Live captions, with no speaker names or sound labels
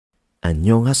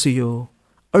안녕하세요.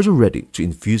 Are you ready to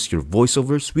infuse your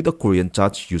voiceovers with a Korean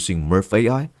touch using Murf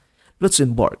AI? Let's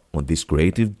embark on this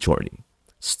creative journey.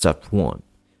 Step 1.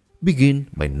 Begin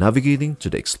by navigating to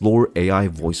the Explore AI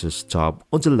Voices tab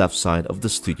on the left side of the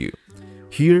studio.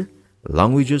 Here,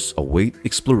 languages await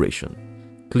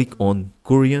exploration. Click on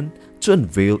Korean to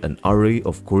unveil an array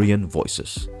of Korean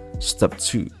voices. Step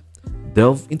 2.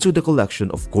 Delve into the collection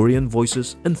of Korean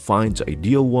voices and find the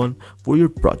ideal one for your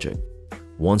project.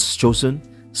 Once chosen,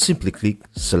 simply click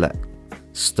Select.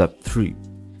 Step 3.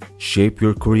 Shape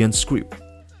your Korean script.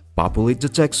 Populate the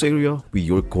text area with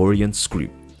your Korean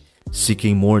script.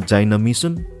 Seeking more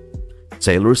dynamism?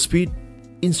 Tailor speed,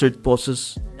 insert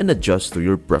pauses, and adjust to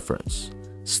your preference.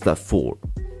 Step 4.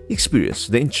 Experience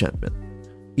the enchantment.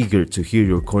 Eager to hear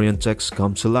your Korean text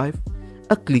come to life?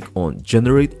 A click on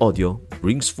Generate Audio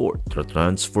brings forth the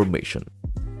transformation.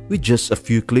 With just a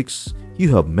few clicks,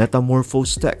 you have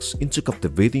metamorphosed text into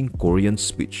captivating Korean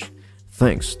speech,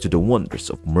 thanks to the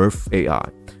wonders of Murf AI.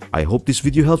 I hope this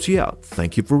video helps you out.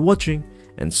 Thank you for watching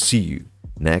and see you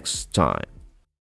next time.